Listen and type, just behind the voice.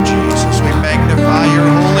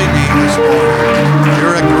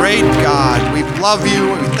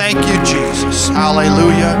Jesus.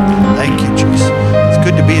 Hallelujah. Thank you, Jesus. It's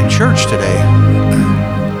good to be in church today.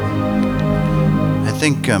 I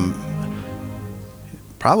think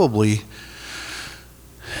probably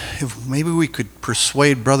if maybe we could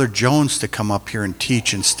persuade Brother Jones to come up here and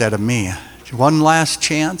teach instead of me. One last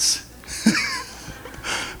chance?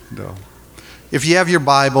 No. If you have your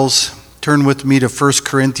Bibles, turn with me to 1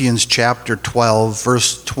 Corinthians chapter 12,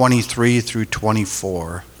 verse 23 through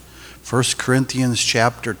 24. 1 Corinthians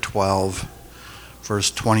chapter 12,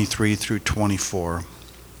 verse 23 through 24.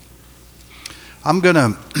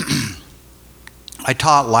 I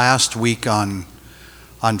taught last week on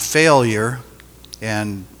failure,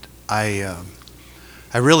 and I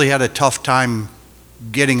really had a tough time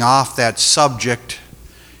getting off that subject,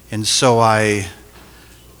 and so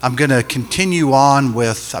I'm going to continue on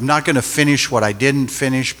with, I'm not going to finish what I didn't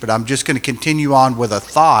finish, but I'm just going to continue on with a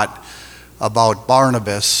thought about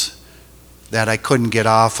Barnabas that I couldn't get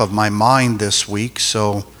off of my mind this week.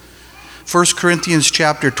 So 1 Corinthians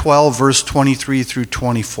chapter 12, verse 23 through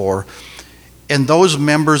 24. And those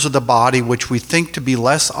members of the body which we think to be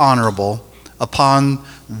less honorable, upon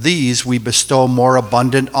these we bestow more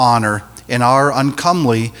abundant honor, and our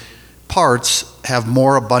uncomely parts have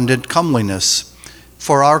more abundant comeliness.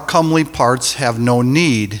 For our comely parts have no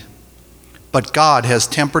need, but God has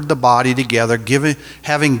tempered the body together,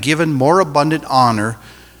 having given more abundant honor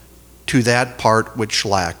to that part which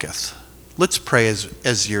lacketh. Let's pray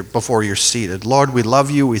before you're seated. Lord, we love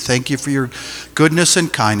you. We thank you for your goodness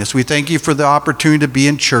and kindness. We thank you for the opportunity to be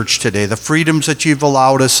in church today, the freedoms that you've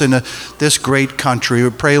allowed us in this great country. We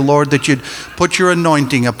pray, Lord, that you'd put your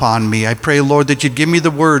anointing upon me. I pray, Lord, that you'd give me the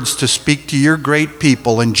words to speak to your great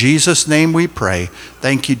people. In Jesus' name we pray.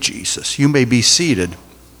 Thank you, Jesus. You may be seated.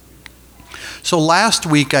 So last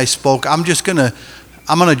week I spoke, I'm going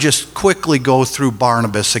to just quickly go through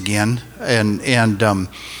Barnabas again,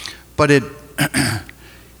 but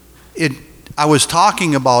I was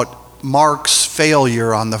talking about Mark's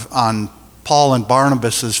failure on Paul and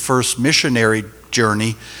Barnabas's first missionary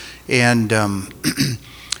journey, and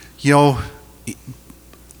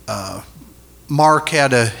Mark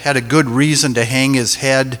had a good reason to hang his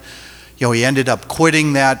head. He ended up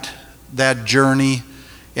quitting that journey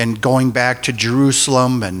and going back to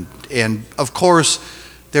Jerusalem, and of course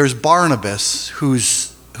there's Barnabas,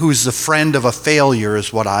 who's the friend of a failure,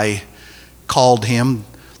 is what I called him.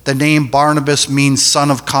 The name Barnabas means son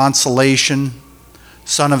of consolation,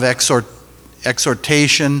 son of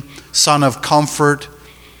exhortation, son of comfort.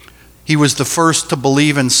 He was the first to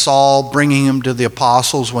believe in Saul, bringing him to the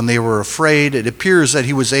apostles when they were afraid. It appears that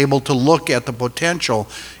he was able to look at the potential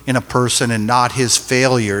in a person and not his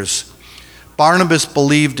failures. Barnabas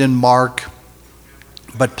believed in Mark,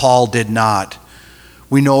 but Paul did not.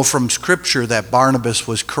 We know from Scripture that Barnabas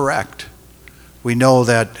was correct. We know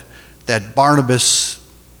that Barnabas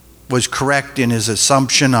was correct in his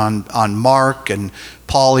assumption on Mark, and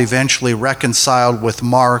Paul eventually reconciled with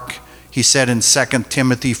Mark. He said in 2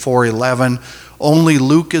 Timothy 4:11, "Only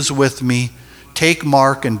Luke is with me. Take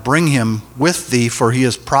Mark and bring him with thee, for he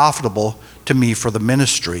is profitable to me for the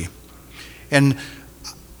ministry." And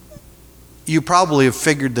you probably have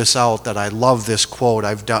figured this out, that I love this quote.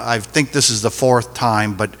 I think this is the fourth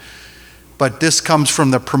time, but this comes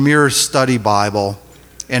from the Premier Study Bible,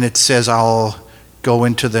 and it says, I'll go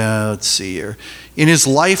into let's see here. In his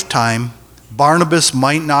lifetime, Barnabas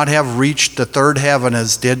might not have reached the third heaven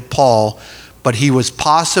as did Paul, but he was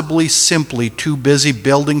possibly simply too busy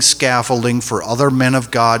building scaffolding for other men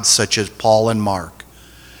of God such as Paul and Mark.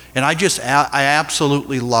 And I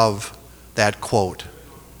absolutely love that quote.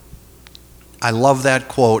 I love that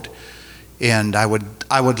quote, and I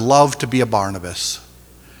would love to be a Barnabas.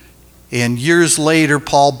 And years later,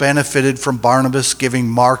 Paul benefited from Barnabas giving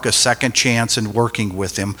Mark a second chance and working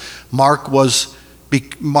with him. Mark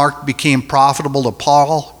became profitable to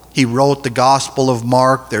Paul. He wrote the Gospel of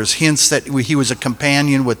Mark. There's hints that he was a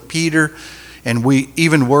companion with Peter, and we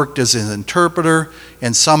even worked as an interpreter.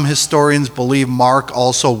 And some historians believe Mark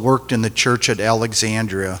also worked in the church at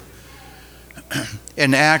Alexandria.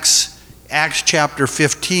 In Acts chapter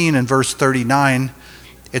 15 and verse 39,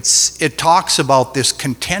 it talks about this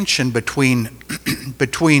contention between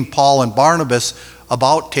Paul and Barnabas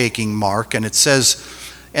about taking Mark, and it says,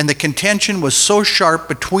 and the contention was so sharp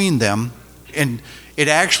between them, and it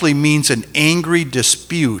actually means an angry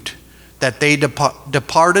dispute, that they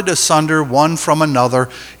departed asunder one from another,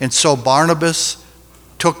 and so Barnabas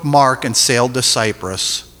took Mark and sailed to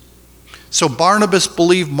Cyprus. So Barnabas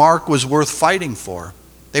believed Mark was worth fighting for.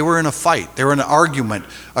 They were in a fight. They were in an argument,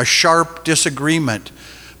 a sharp disagreement.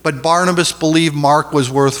 But Barnabas believed Mark was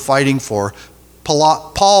worth fighting for.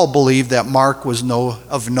 Paul believed that Mark was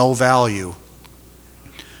of no value.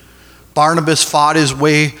 Barnabas fought his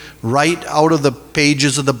way right out of the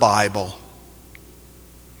pages of the Bible.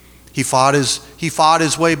 He fought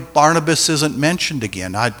his way. Barnabas isn't mentioned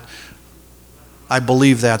again. I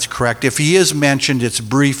believe that's correct. If he is mentioned, it's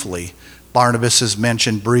briefly. Barnabas is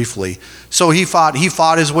mentioned briefly. So he fought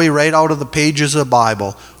his way right out of the pages of the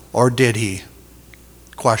Bible. Or did he?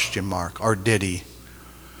 Question mark. Or did he?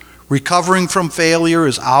 Recovering from failure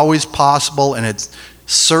is always possible, and it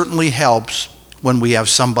certainly helps when we have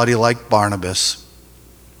somebody like Barnabas.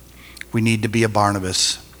 We need to be a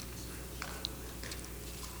Barnabas.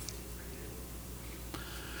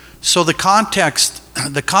 So the context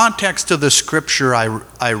of the scripture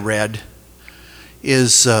I read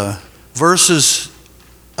is verses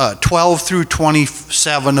 12 through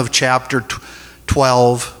 27 of chapter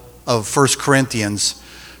 12 of 1 Corinthians.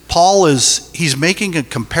 Paul he's making a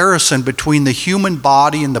comparison between the human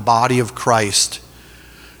body and the body of Christ.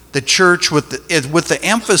 The church with the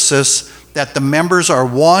emphasis that the members are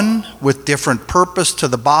one with different purpose to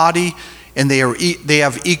the body, and they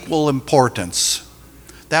have equal importance.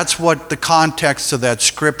 That's what the context of that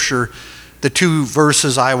scripture, the two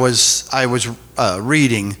verses I was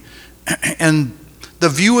reading. And the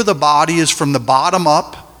view of the body is from the bottom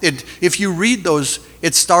up. If you read those,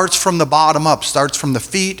 it starts from the bottom up, starts from the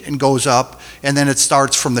feet and goes up, and then it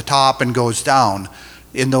starts from the top and goes down.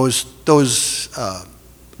 In those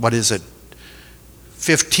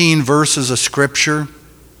 15 verses of scripture.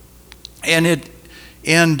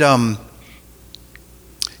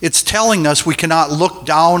 It's telling us we cannot look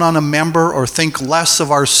down on a member or think less of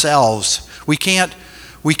ourselves. We can't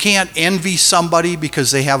envy somebody because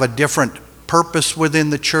they have a different purpose within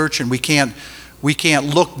the church, and we can't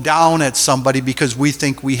look down at somebody because we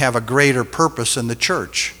think we have a greater purpose in the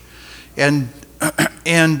church. And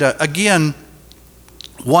again,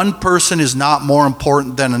 one person is not more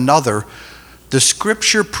important than another. The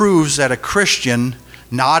scripture proves that a Christian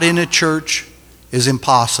not in a church is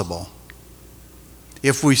impossible.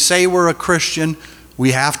 If we say we're a Christian,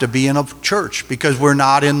 we have to be in a church because we're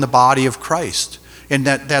not in the body of Christ. And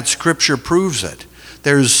that scripture proves it.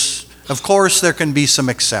 Of course, there can be some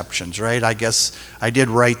exceptions, right? I guess I did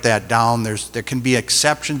write that down. There can be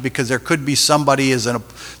exceptions because there could be somebody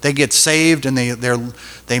they get saved and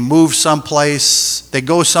they move someplace, they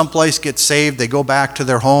go someplace, get saved, they go back to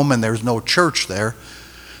their home and there's no church there.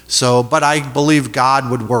 But I believe God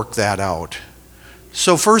would work that out.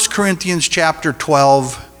 So 1 Corinthians chapter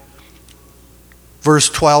 12, verse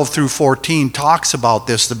 12 through 14 talks about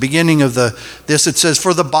this. The beginning of this, it says,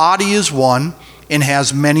 "For the body is one and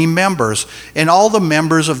has many members, and all the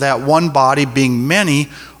members of that one body, being many,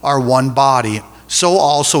 are one body. So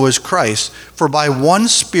also is Christ. For by one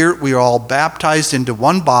Spirit we are all baptized into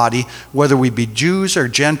one body, whether we be Jews or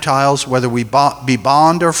Gentiles, whether we be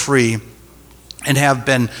bond or free, and have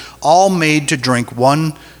been all made to drink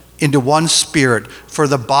into one Spirit. For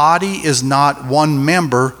the body is not one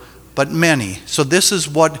member, but many." So this is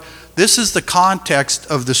the context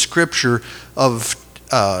of the scripture of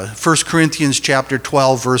 1 Corinthians chapter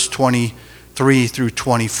 12, verse 23 through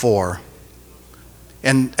 24.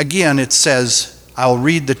 And again, it says, I'll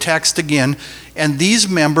read the text again, "And these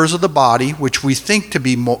members of the body, which we think to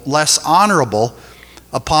be less honorable,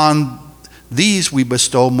 upon these we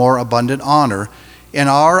bestow more abundant honor, and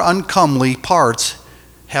our uncomely parts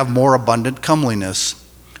have more abundant comeliness.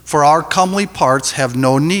 For our comely parts have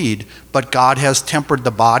no need, but God has tempered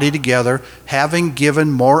the body together, having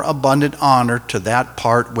given more abundant honor to that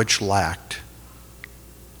part which lacked."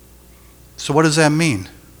 So what does that mean?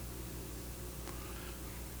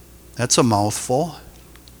 That's a mouthful.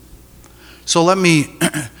 So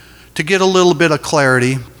to get a little bit of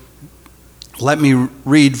clarity, let me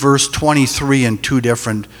read verse 23 in two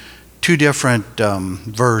different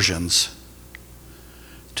versions.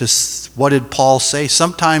 What did Paul say?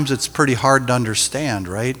 Sometimes it's pretty hard to understand,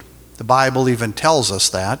 right? The Bible even tells us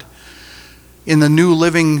that. In the New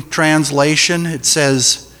Living Translation, it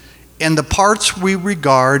says, "And the parts we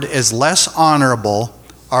regard as less honorable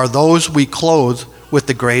are those we clothe with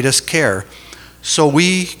the greatest care. So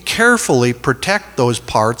we carefully protect those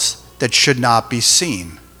parts that should not be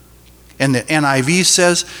seen." And the NIV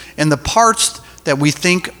says, "And the parts that we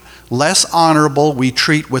think less honorable we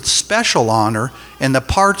treat with special honor, and the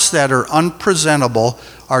parts that are unpresentable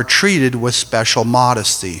are treated with special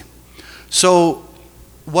modesty." So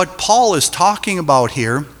what Paul is talking about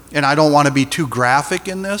here, and I don't want to be too graphic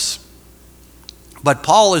in this, but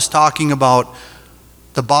Paul is talking about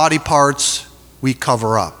the body parts we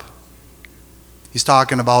cover up. He's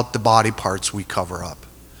talking about the body parts we cover up.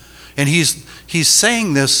 And he's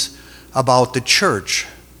saying this about the church.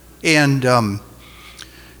 And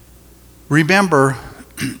remember,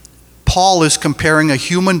 Paul is comparing a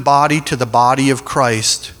human body to the body of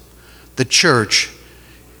Christ, the church.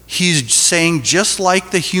 He's saying just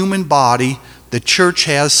like the human body, the church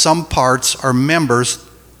has some parts or members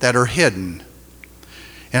that are hidden.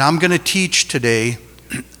 And I'm going to teach today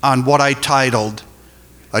on what I titled,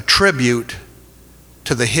 A Tribute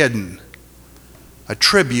to the Hidden. A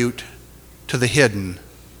Tribute to the Hidden.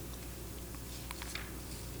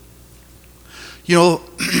 You know,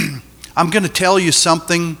 I'm going to tell you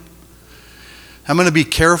something. I'm going to be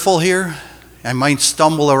careful here. I might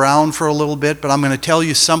stumble around for a little bit, but I'm going to tell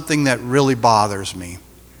you something that really bothers me.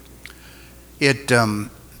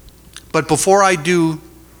 But before I do,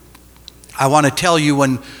 I want to tell you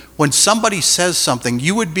when somebody says something,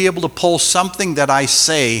 you would be able to pull something that I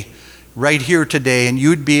say right here today, and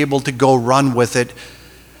you'd be able to go run with it,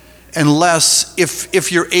 unless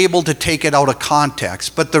if you're able to take it out of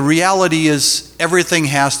context. But the reality is everything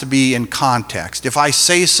has to be in context. If I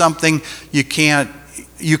say something, you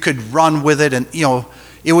could run with it, and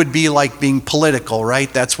it would be like being political,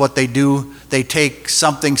 right? That's what they do. They take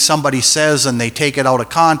something somebody says and they take it out of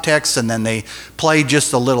context, and then they play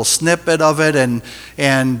just a little snippet of it, and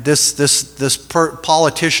this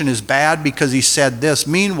politician is bad because he said this.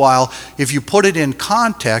 Meanwhile, if you put it in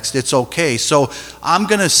context, it's okay. So I'm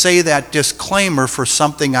going to say that disclaimer for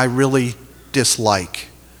something I really dislike.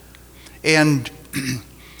 And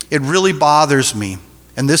it really bothers me.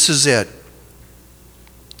 And this is it.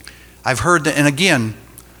 I've heard that, and again,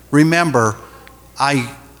 remember,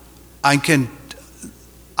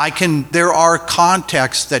 there are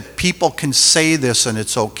contexts that people can say this and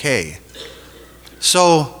it's okay.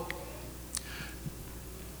 So,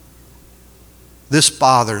 this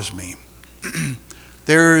bothers me.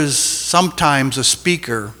 There is sometimes a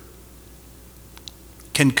speaker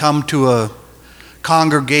can come to a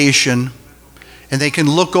congregation and they can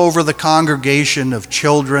look over the congregation of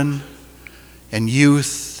children and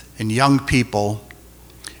youth and young people,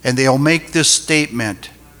 and they'll make this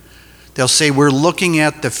statement. They'll say, we're looking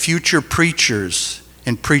at the future preachers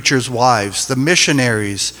and preachers' wives, the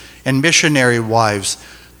missionaries and missionary wives,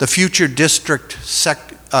 the future district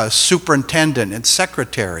superintendent and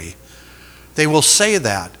secretary. They will say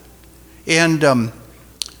that. And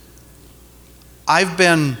I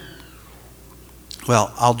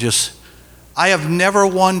have never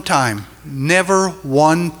one time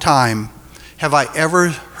have I ever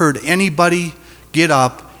heard anybody get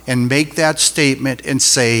up and make that statement and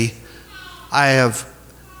say, I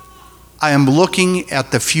am looking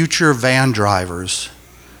at the future van drivers,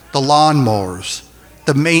 the lawnmowers,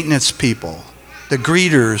 the maintenance people, the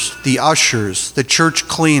greeters, the ushers, the church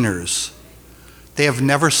cleaners. They have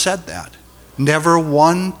never said that. Never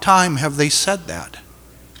one time have they said that.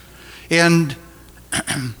 And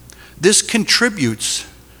this contributes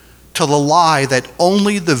to the lie that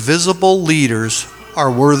only the visible leaders are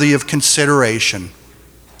worthy of consideration.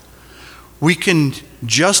 We can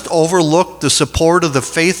just overlook the support of the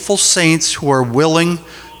faithful saints who are willing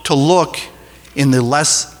to work in the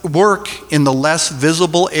less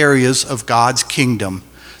visible areas of God's kingdom.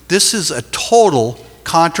 This is a total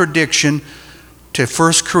contradiction to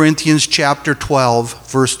 1 Corinthians chapter 12,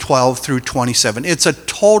 verse 12 through 27. It's a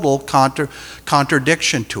total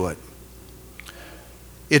contradiction to it.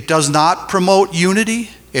 It does not promote unity,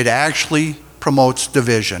 it actually promotes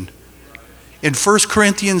division. In 1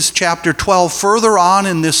 Corinthians chapter 12, further on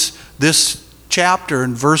in this chapter,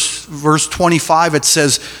 in verse 25, it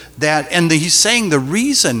says that, and he's saying the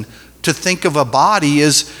reason to think of a body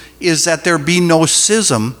is that there be no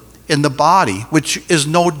schism in the body, which is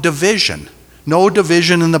no division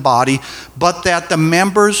in the body, but that the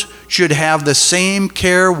members should have the same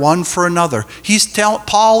care one for another.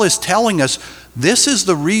 Paul is telling us this is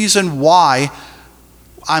the reason why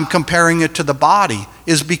I'm comparing it to the body,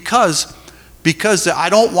 is because I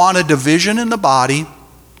don't want a division in the body,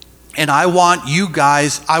 and I want you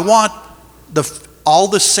guys, I want all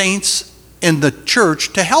the saints in the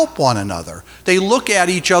church to help one another. They look at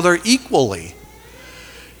each other equally.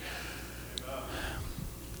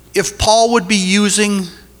 If Paul would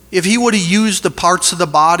if he would have used the parts of the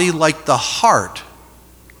body like the heart,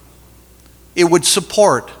 it would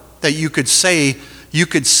support that you could say,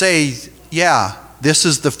 yeah, this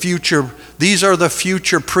is the future, these are the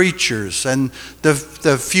future preachers and the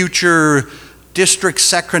future district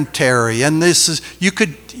secretary, and this is, you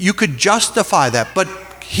could justify that, but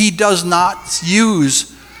he does not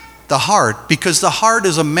use the heart, because the heart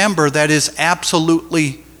is a member that is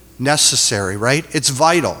absolutely necessary, right? It's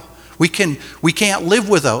vital. We can't live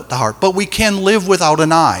without the heart, but we can live without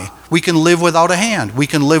an eye. We can live without a hand. We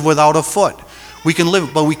can live without a foot. We can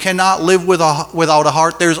live, but we cannot live without a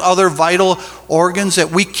heart. There's other vital organs that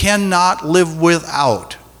we cannot live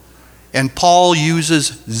without. And Paul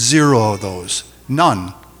uses 0 of those.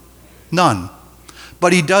 None. None.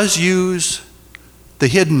 But he does use the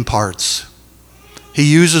hidden parts.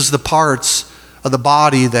 He uses the parts of the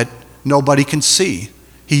body that nobody can see.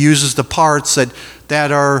 He uses the parts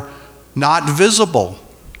that are not visible.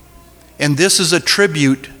 And this is a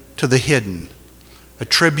tribute to the hidden. A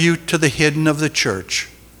tribute to the hidden of the church.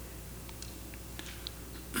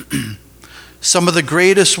 Some of the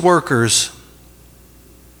greatest workers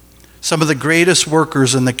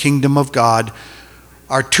in the kingdom of God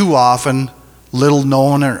are too often little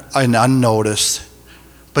known and unnoticed.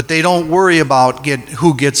 But they don't worry about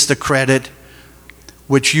who gets the credit,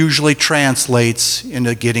 which usually translates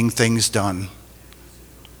into getting things done.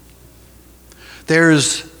 There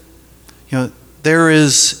is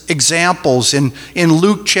examples in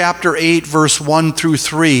Luke chapter 8, verse 1 through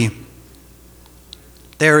 3.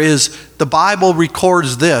 The Bible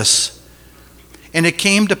records this. And it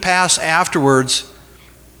came to pass afterwards,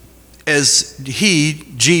 as he,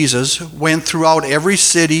 Jesus, went throughout every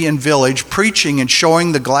city and village, preaching and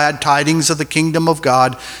showing the glad tidings of the kingdom of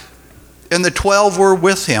God. And the 12 were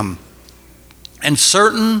with him. And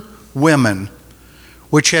certain women,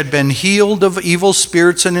 which had been healed of evil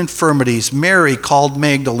spirits and infirmities, Mary called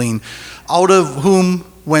Magdalene, out of whom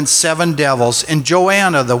went 7 devils, and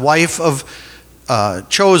Joanna, the wife of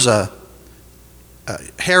Chosa,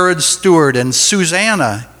 Herod's steward, and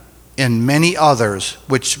Susanna, and many others,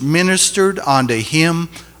 which ministered unto him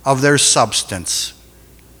of their substance.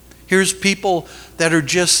 Here's people that are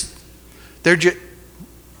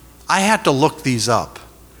I had to look these up.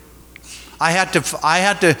 I had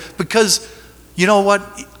to, because you know what?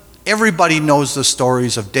 Everybody knows the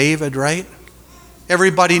stories of David, right?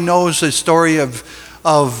 Everybody knows the story of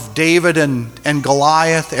David and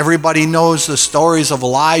Goliath. Everybody knows the stories of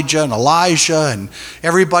Elijah and Elisha, and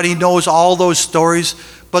everybody knows all those stories.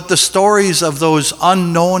 But the stories of those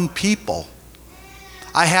unknown people,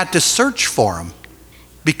 I had to search for them,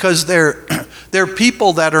 because they're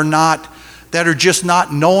people that are just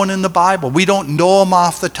not known in the Bible. We don't know them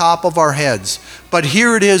off the top of our heads. But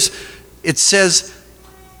here it is. It says,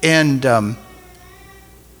 and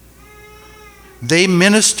they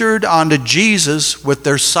ministered unto Jesus with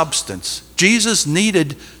their substance. Jesus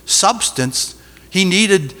needed substance. He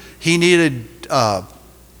needed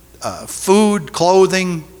food,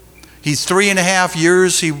 clothing. He's 3.5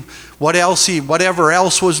 years. Whatever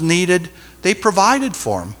else was needed, they provided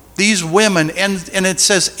for him. These women, and it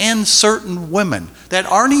says, and certain women that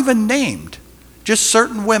aren't even named, just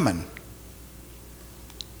certain women.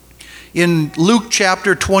 In Luke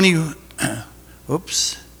chapter 21,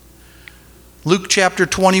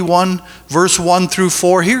 verse 1 through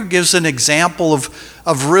 4, here gives an example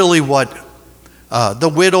of really what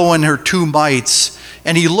the widow and her 2 mites.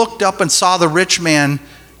 And he looked up and saw the rich man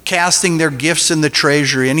casting their gifts in the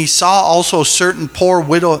treasury. And he saw also a certain poor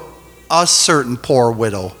widow,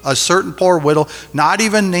 not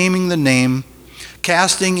even naming the name,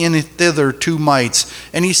 casting in thither 2 mites.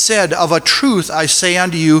 And he said, of a truth I say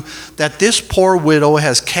unto you, that this poor widow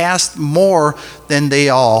has cast more than they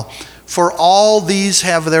all. For all these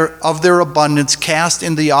have of their abundance cast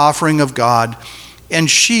in the offering of God, and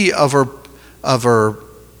she of her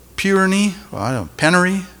penury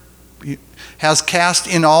has cast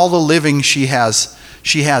in all the living she has.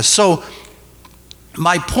 So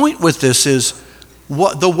my point with this is,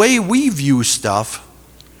 the way we view stuff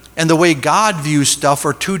and the way God views stuff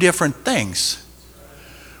are 2 different things.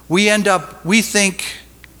 We think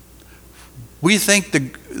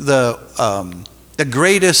the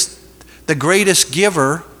greatest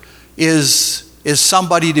giver is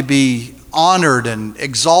somebody to be honored and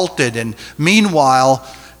exalted, and meanwhile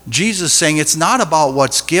Jesus is saying it's not about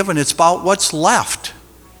what's given, it's about what's left.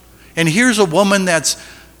 And here's a woman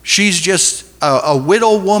she's just a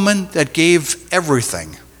widow woman that gave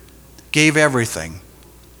everything.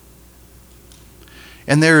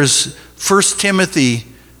 And there's 1 Timothy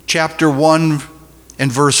chapter 1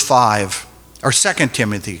 and verse 5, or 2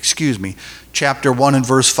 Timothy, chapter 1 and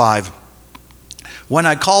verse 5. When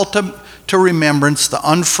I call to remembrance the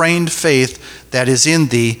unfeigned faith that is in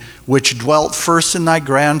thee, which dwelt first in thy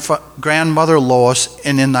grandmother Lois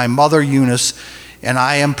and in thy mother Eunice, and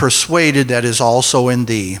I am persuaded that is also in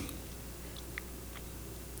thee.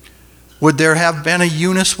 Would there have been a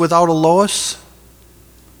Eunice without a Lois?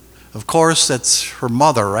 Of course, that's her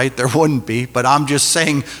mother, right? There wouldn't be, but I'm just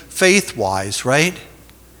saying faith-wise, right?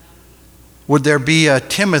 Would there be a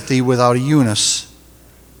Timothy without a Eunice?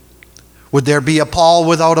 Would there be a Paul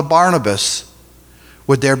without a Barnabas?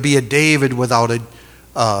 Would there be a David without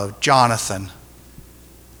a Jonathan?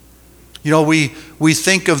 You know, we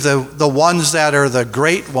think of the ones that are the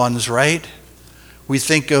great ones, right? We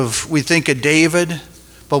think of David,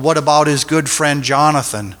 but what about his good friend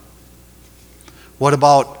Jonathan? What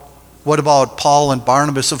about Paul and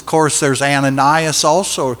Barnabas? Of course, there's Ananias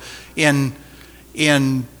also in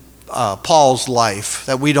Paul's life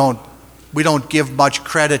that we don't give much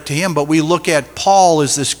credit to him, but we look at Paul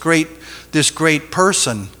as this great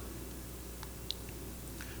person.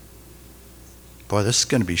 Boy, this is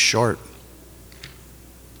going to be short.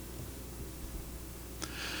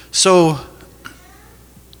 So,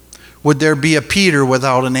 would there be a Peter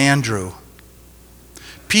without an Andrew?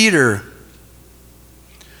 Peter,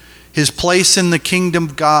 his place in the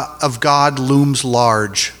kingdom of God looms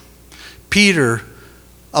large. Peter,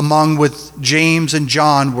 among with James and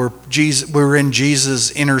John, were in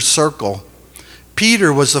Jesus' inner circle.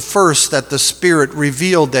 Peter was the first that the Spirit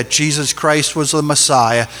revealed that Jesus Christ was the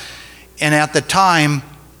Messiah, and at that time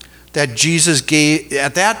Jesus gave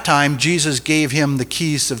him the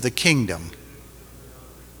keys of the kingdom.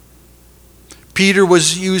 Peter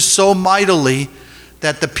was used so mightily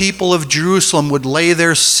that the people of Jerusalem would lay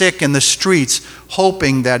their sick in the streets,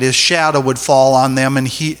 hoping that his shadow would fall on them and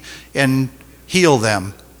heal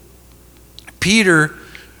them. Peter,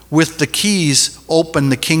 with the keys,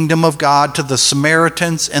 opened the kingdom of God to the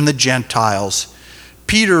Samaritans and the Gentiles.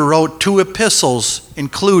 Peter wrote 2 epistles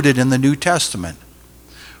included in the New Testament.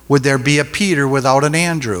 Would there be a Peter without an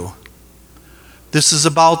Andrew? This is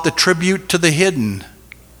about the tribute to the hidden.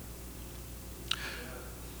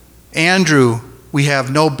 Andrew, we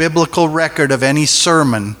have no biblical record of any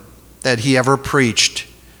sermon that he ever preached.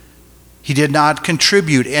 He did not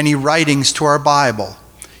contribute any writings to our Bible.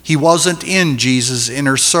 He wasn't in Jesus'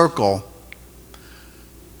 inner circle.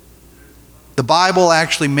 The Bible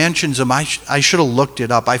actually mentions him. I should have looked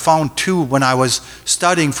it up. I found 2 when I was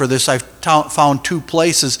studying for this. I found 2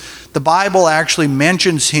 places. The Bible actually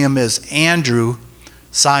mentions him as Andrew,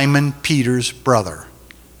 Simon Peter's brother.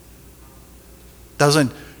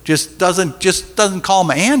 Doesn't call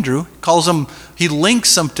him Andrew. He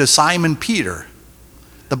links him to Simon Peter.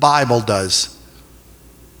 The Bible does.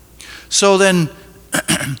 So then,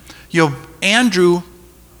 Andrew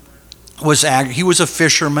was a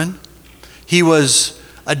fisherman. He was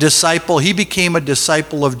a disciple. He became a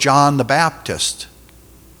disciple of John the Baptist.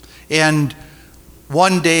 And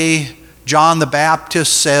one day, John the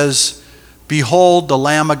Baptist says, "Behold the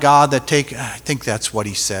Lamb of God that taketh," I think that's what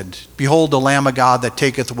he said. "Behold the Lamb of God that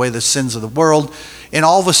taketh away the sins of the world." And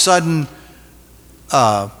all of a sudden,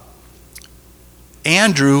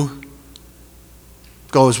 Andrew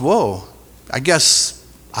goes, "Whoa, I guess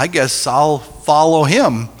I'll follow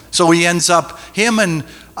him." So he ends up, him and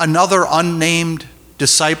another unnamed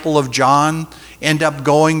disciple of John end up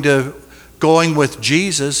going with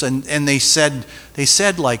Jesus, and they said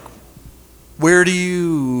like, where do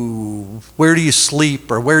you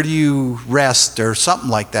sleep, or where do you rest, or something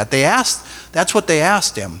like that. That's what they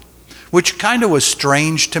asked him, which kind of was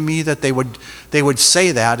strange to me that they would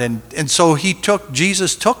say that, and so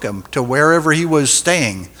Jesus took him to wherever he was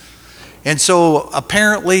staying. And so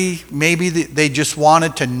apparently maybe they just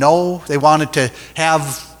wanted to know, they wanted to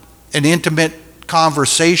have an intimate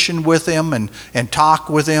conversation with him and talk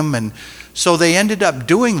with him, and so they ended up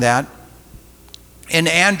doing that, and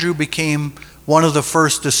Andrew became one of the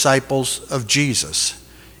first disciples of Jesus.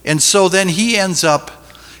 And so then he ends up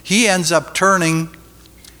turning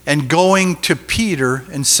and going to Peter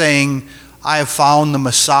and saying, "I have found the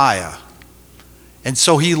Messiah." And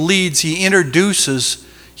so he introduces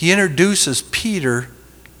Peter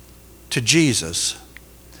to Jesus.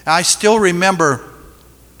 I still remember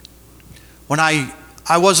when I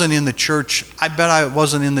wasn't in the church. I bet I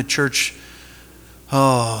wasn't in the church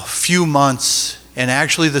a few months, and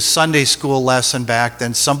actually the Sunday school lesson back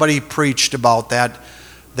then, somebody preached about that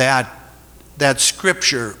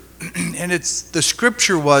scripture, and the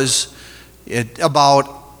scripture was about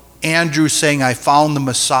Andrew saying, "I found the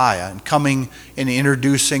Messiah," and coming and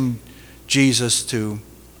introducing Jesus to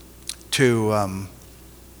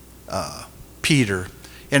Peter.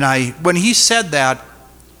 And when he said that,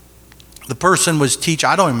 the person was teaching.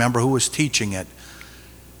 I don't remember who was teaching it.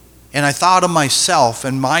 And I thought of myself,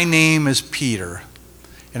 and my name is Peter.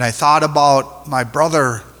 And I thought about my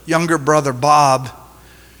younger brother Bob,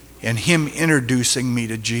 and him introducing me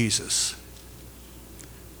to Jesus.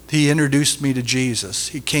 He introduced me to Jesus.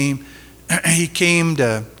 He came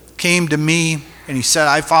to me, and he said,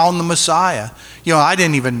 "I found the Messiah." I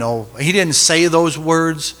didn't even know. He didn't say those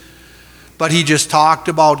words, but he just talked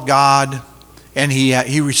about God, and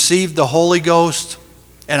he received the Holy Ghost,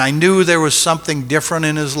 And I knew there was something different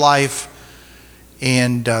in his life,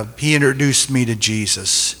 and he introduced me to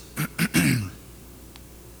Jesus.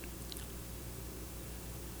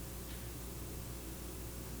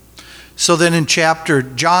 So then in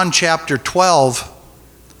John chapter 12,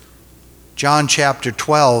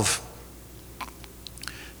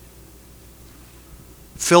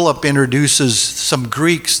 Philip introduces some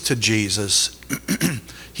Greeks to Jesus.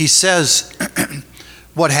 He says,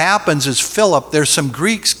 what happens is there's some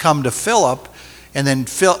Greeks come to Philip, and then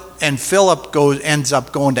Philip ends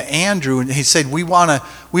up going to Andrew, and he said, we want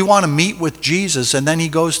to meet with Jesus. And then he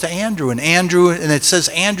goes to Andrew, and it says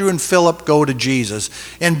Andrew and Philip go to Jesus.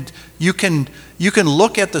 And you can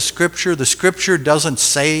look at the scripture. The scripture doesn't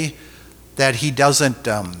say that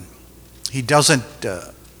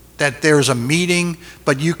that there's a meeting,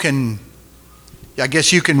 but I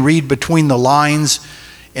guess you can read between the lines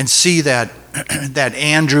and see that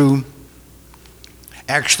Andrew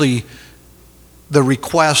actually, the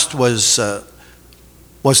request was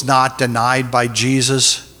not denied by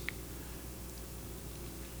Jesus.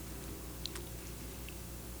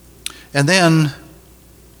 And then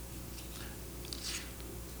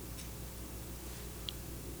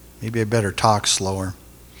maybe I better talk slower.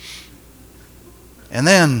 And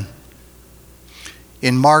then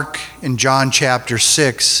in John chapter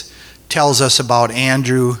 6 tells us about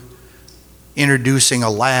Andrew introducing a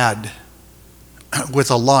lad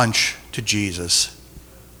with a lunch to Jesus.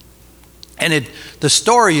 And the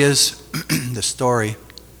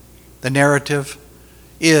narrative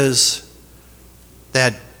is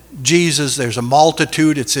that Jesus, there's a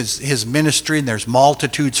multitude, it's his ministry, and there's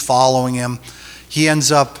multitudes following him. He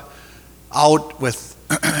ends up out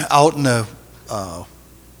in the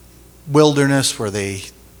wilderness where they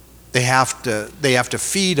have to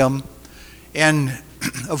feed him. And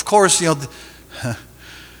of course,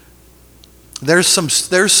 there's some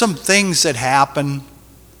things that happen.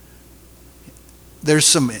 There's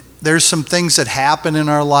some things that happen in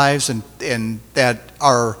our lives and that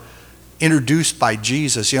are introduced by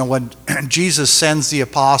Jesus. When Jesus sends the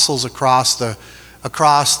apostles across the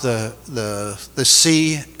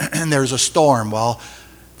sea, and there's a storm. Well,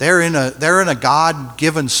 they're in a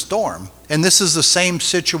God-given storm, and this is the same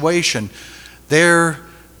situation.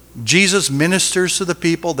 Jesus ministers to the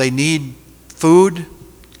people. They need food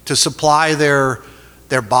to supply their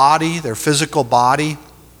body, their physical body.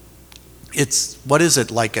 Is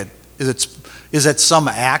it some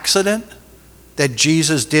accident that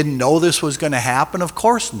Jesus didn't know this was going to happen? Of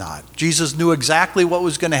course not. Jesus knew exactly what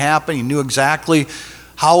was going to happen. He knew exactly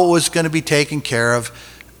how it was going to be taken care of.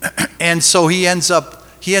 And so he ends up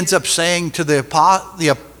saying to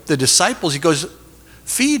the disciples, he goes,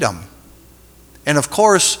 feed them. And of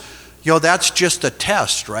course, that's just a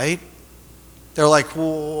test, right? They're like,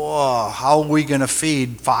 whoa, how are we going to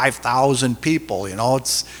feed 5,000 people?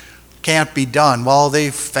 It can't be done. Well,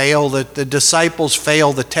 the disciples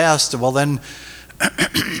fail the test. Well, then,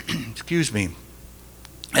 excuse me.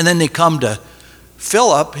 And then they come to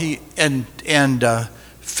Philip.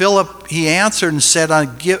 Philip, he answered and said,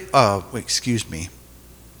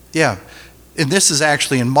 Yeah, and this is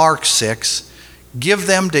actually in Mark 6.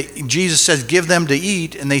 Jesus says, give them to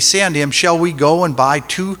eat. And they say unto him, shall we go and buy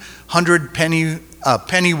 200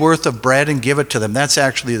 penny worth of bread and give it to them? That's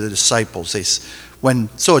actually the disciples.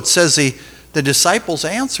 So it says the disciples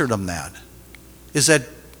answered him that. Is that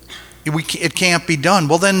it can't be done.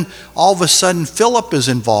 Well, then all of a sudden Philip is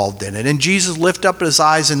involved in it. And Jesus lifted up his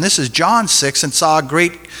eyes, and this is John 6, and saw a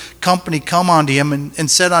great company come unto him,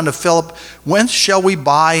 and said unto Philip, whence shall we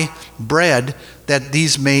buy bread that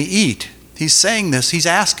these may eat? He's saying this. He's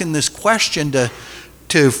asking this question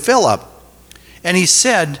to Philip. And he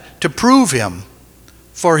said to prove him,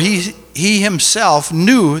 for he himself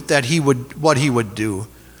knew that what he would do.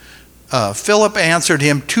 Philip answered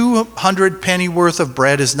him, 200 penny worth of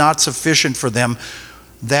bread is not sufficient for them,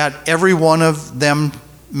 that every one of them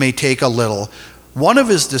may take a little. One of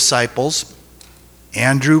his disciples,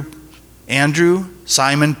 Andrew,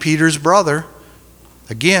 Simon Peter's brother,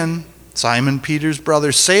 again, Simon Peter's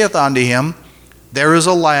brother, saith unto him, there is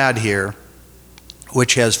a lad here,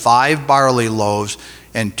 which has 5 barley loaves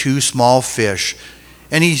and 2 small fish.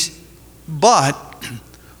 But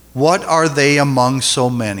what are they among so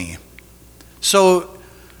many?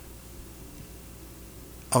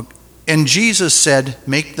 And Jesus said,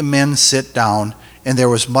 make the men sit down, and there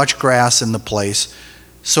was much grass in the place.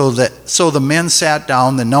 So the men sat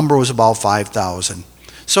down, the number was about 5,000.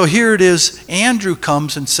 So here it is, Andrew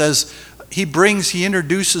comes and says, he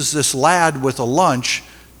introduces this lad with a lunch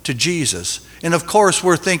to Jesus. And of course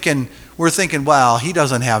we're thinking, well, he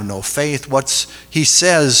doesn't have no faith. He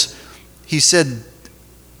said,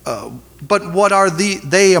 but what are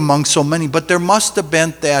they among so many? But there must have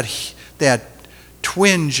been that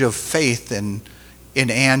twinge of faith in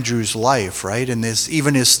Andrew's life, right? And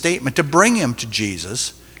even his statement to bring him to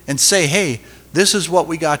Jesus and say, hey, this is what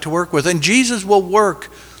we got to work with. And Jesus will work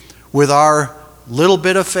with our little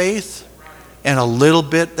bit of faith and a little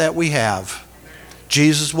bit that we have.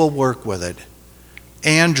 Jesus will work with it.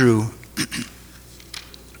 Andrew,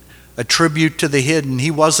 a tribute to the hidden. He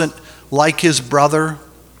wasn't like his brother.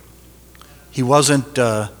 He wasn't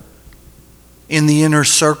in the inner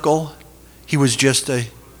circle. He was just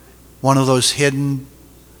one of those hidden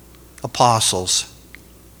apostles.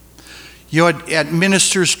 You know, at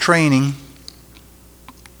ministers' training,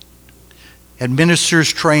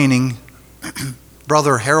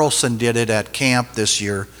 Brother Harrelson did it at camp this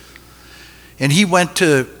year. And he went,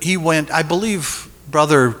 I believe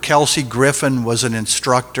Brother Kelsey Griffin was an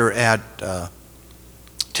instructor at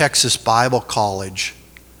Texas Bible College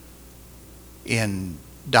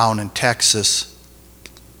down in Texas.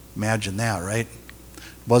 Imagine that, right?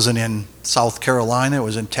 Wasn't in South Carolina, it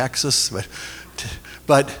was in Texas,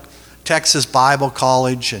 but Texas Bible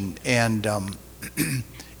College, and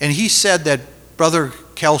he said that Brother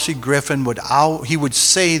Kelsey Griffin would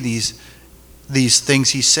say these things.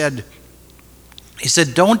 He said,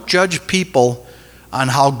 don't judge people on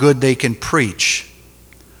how good they can preach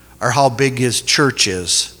or how big his church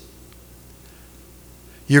is.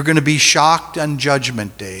 You're going to be shocked on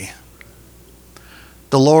Judgment Day.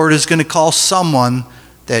 The Lord is going to call someone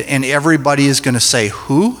and everybody is going to say,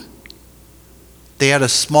 who? They had a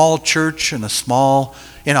small church in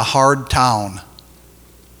a hard town.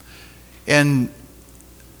 And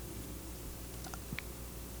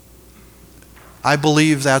I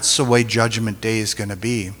believe that's the way Judgment Day is going to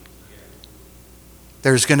be.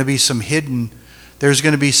 There's going to be some hidden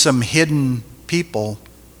people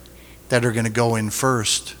that are going to go in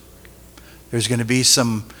first. There's going to be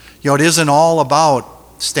some, it isn't all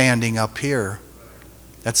about standing up here.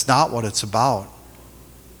 That's not what it's about.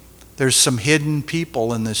 There's some hidden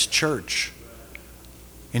people in this church,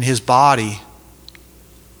 in his body,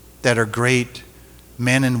 that are great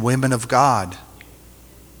men and women of God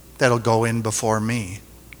that'll go in before me.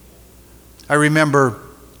 I remember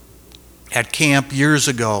at camp years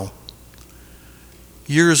ago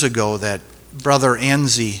that Brother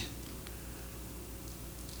Enzi,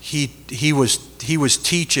 he was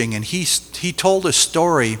teaching, and he told a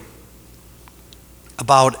story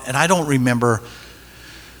about, and I don't remember,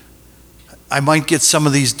 I might get some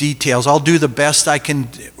of these details. I'll do the best I can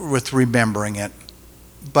with remembering it.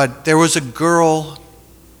 But there was a girl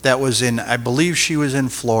that was I believe she was in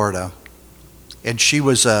Florida, and she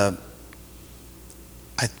was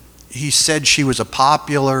he said she was a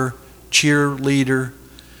popular cheerleader,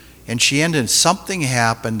 and something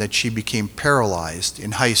happened that she became paralyzed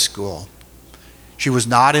in high school. She was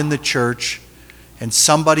not in the church, and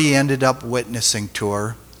somebody ended up witnessing to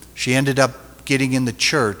her. She ended up getting in the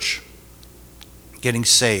church, getting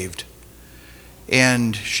saved.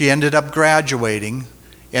 And she ended up graduating,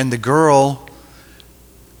 and the girl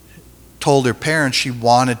told her parents she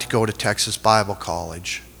wanted to go to Texas Bible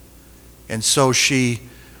College. And so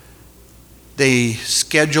they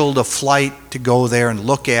scheduled a flight to go there and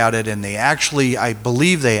look at it, and I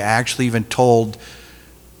believe they actually even told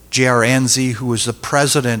J.R. Enzi, who was the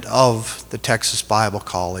president of the Texas Bible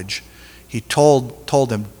College, he told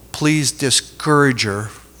them, please discourage her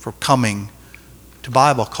from coming to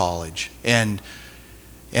Bible college. And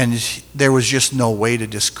there was just no way to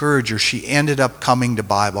discourage her. She ended up coming to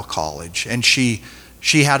Bible college, and she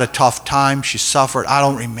had a tough time. She suffered. I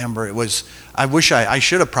don't remember. I wish I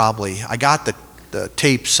should have I got the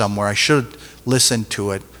tape somewhere. I should have listened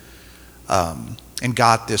to it and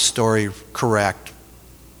got this story correct.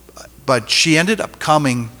 But she ended up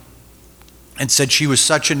coming and said she was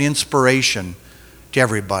such an inspiration to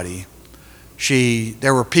everybody.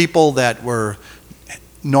 There were people that were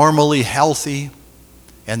normally healthy,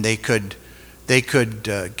 and they could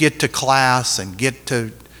get to class and get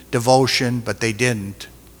to devotion, but they didn't.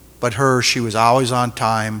 But she was always on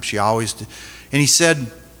time. She always did. And he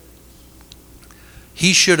said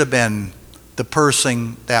he should have been the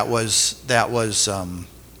person that was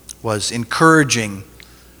encouraging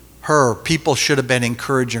her. People should have been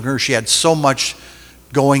encouraging her. She had so much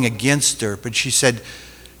going against her, but he said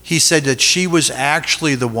that she was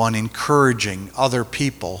actually the one encouraging other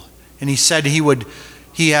people. And he said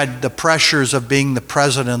he had the pressures of being the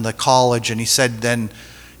president of the college, and he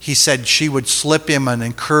said she would slip him an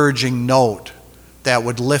encouraging note that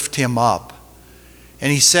would lift him up.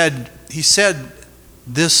 And he said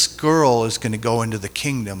this girl is going to go into the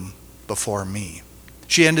kingdom before me.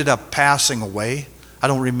 She ended up passing away I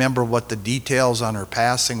don't remember what the details on her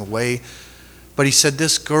passing away, but he said,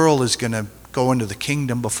 this girl is going to go into the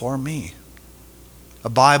kingdom before me. A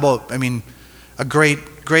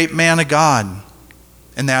great man of God.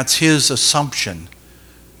 And that's his assumption,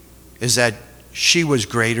 is that she was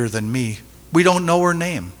greater than me. We don't know her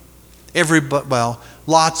name.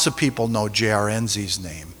 Lots of people know J.R. Enzi's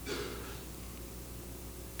name.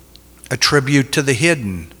 A tribute to the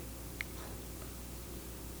hidden.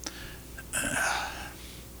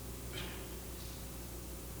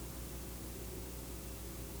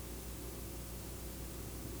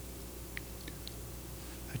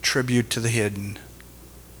 A tribute to the hidden.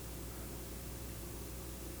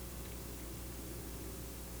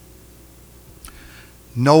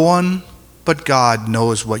 No one but God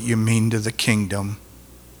knows what you mean to the kingdom.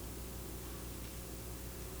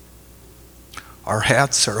 Our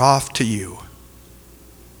hats are off to you.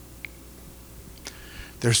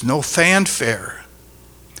 There's no fanfare.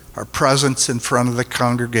 Our presence in front of the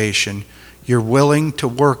congregation. You're willing to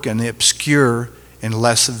work in the obscure and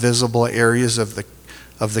less visible areas of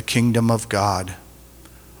the kingdom of God.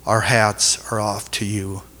 Our hats are off to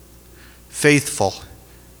you. Faithful,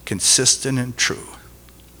 consistent, and true.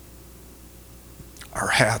 Our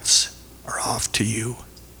hats are off to you.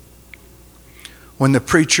 When the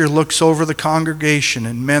preacher looks over the congregation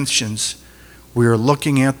and mentions, we are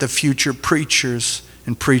looking at the future preachers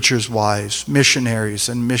and preachers' wives, missionaries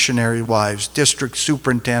and missionary wives, district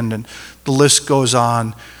superintendent, the list goes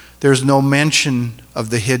on. There's no mention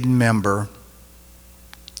of the hidden member.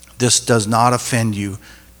 This does not offend you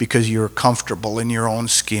because you're comfortable in your own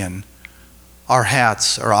skin. Our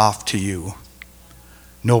hats are off to you.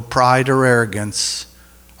 No pride or arrogance.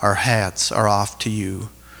 Our hats are off to you.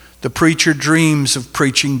 The preacher dreams of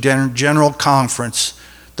preaching general conference.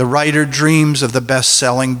 The writer dreams of the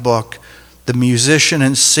best-selling book. The musician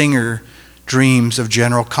and singer dreams of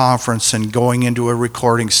general conference and going into a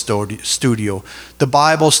recording studio. The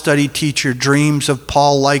Bible study teacher dreams of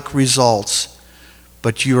Paul-like results.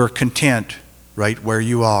 But you are content right where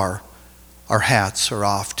you are. Our hats are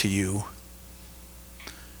off to you.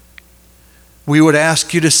 We would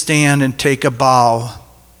ask you to stand and take a bow,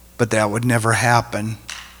 but that would never happen.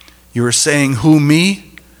 You are saying, who,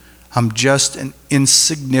 me? I'm just an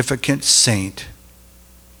insignificant saint.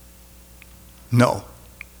 No.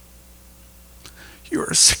 You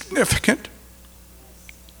are significant.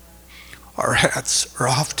 Our hats are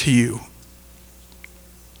off to you.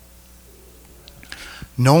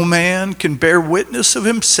 No man can bear witness of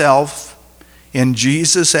himself and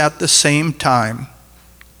Jesus at the same time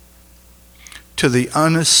to the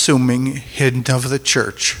unassuming hidden of the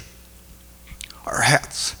church. Our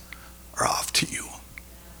hats are off to you.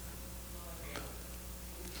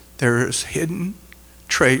 There is hidden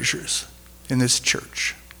treasures in this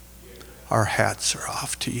church. Our hats are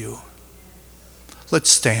off to you. Let's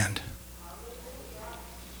stand.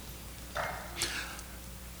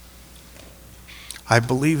 I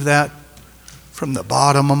believe that from the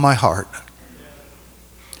bottom of my heart.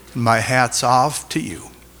 My hat's off to you.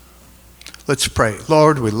 Let's pray.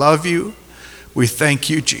 Lord, we love you. We thank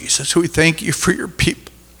you, Jesus. We thank you for your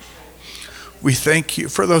people. We thank you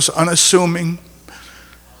for those unassuming,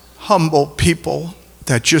 humble people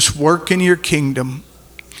that just work in your kingdom.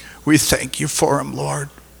 We thank you for them, Lord.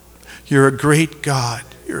 You're a great God.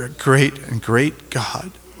 You're a great and great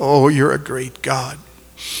God. Oh, you're a great God.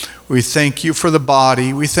 We thank you for the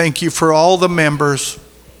body. We thank you for all the members.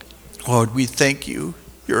 Lord, we thank you.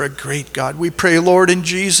 You're a great God. We pray, Lord, in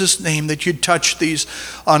Jesus' name that you'd touch these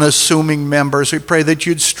unassuming members. We pray that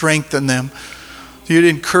you'd strengthen them, you'd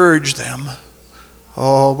encourage them.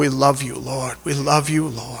 Oh, we love you, Lord. We love you,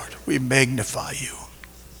 Lord. We magnify you.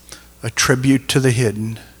 A tribute to the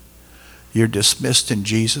hidden. You're dismissed in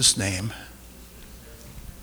Jesus' name.